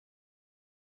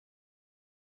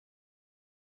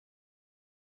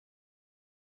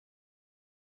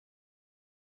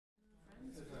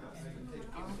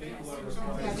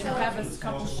us a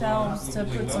couple shelves to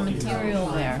put some material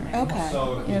there. Okay. You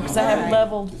know, because I have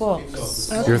leveled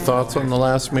books. Your thoughts on the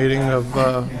last meeting of?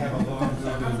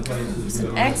 It was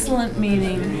an excellent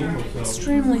meeting,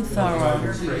 extremely thorough.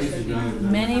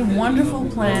 Many wonderful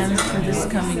plans for this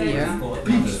coming year.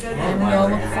 And we all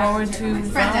look forward to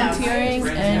volunteering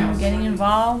and getting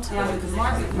involved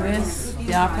with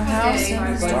the Opera House and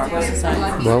the Historical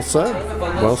Society. Well said.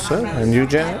 Well said. And you,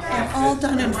 Janet? And all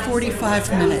done in 45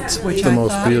 minutes, which The I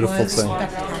most thought beautiful was thing.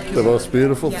 spectacular. The most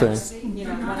beautiful Yes. thing.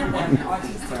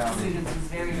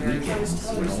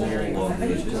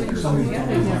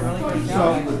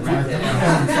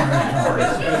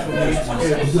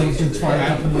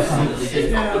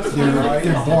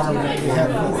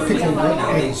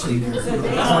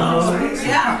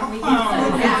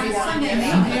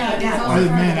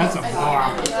 Man, that's a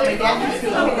bar.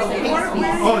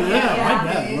 Oh yeah, my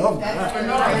dad loved that.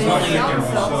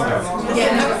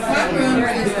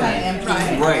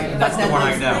 Right, that's the one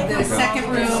I know. The second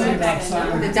room,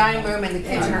 the dining room, and the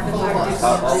kitchen are full of books.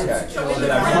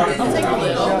 I'll take a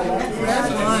little.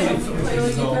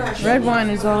 Red wine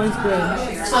is always good.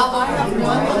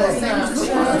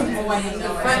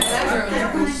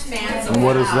 And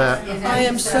what is that? I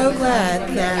am so glad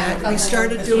that we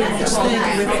started doing this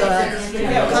thing with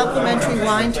the complimentary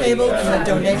wine table and the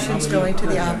donations going to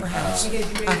the Opera House.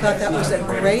 I thought that was a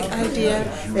great idea.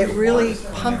 It really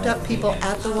pumped up people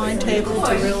at the wine table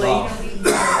to really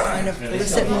kind of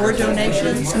elicit more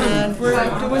donations, and we're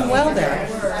doing well there.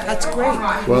 That's great.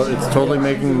 Well, it's totally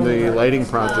making the lighting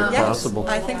project Yes, possible.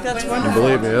 I think that's And wonderful.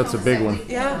 believe me, that's a big one.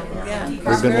 Yeah.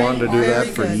 We've been wanting to do that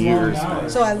for years.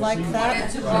 So I like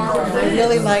that. I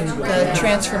really like the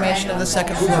transformation of the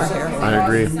second floor here. I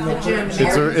agree.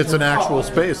 It's an actual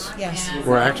space. Yes.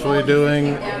 We're actually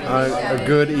doing a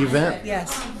good event.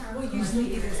 Yes.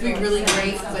 It's really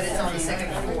great, but it's on the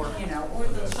second floor.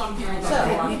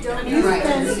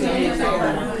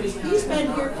 He's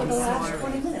been here for the last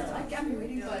 20 minutes. I'm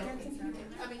ready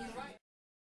to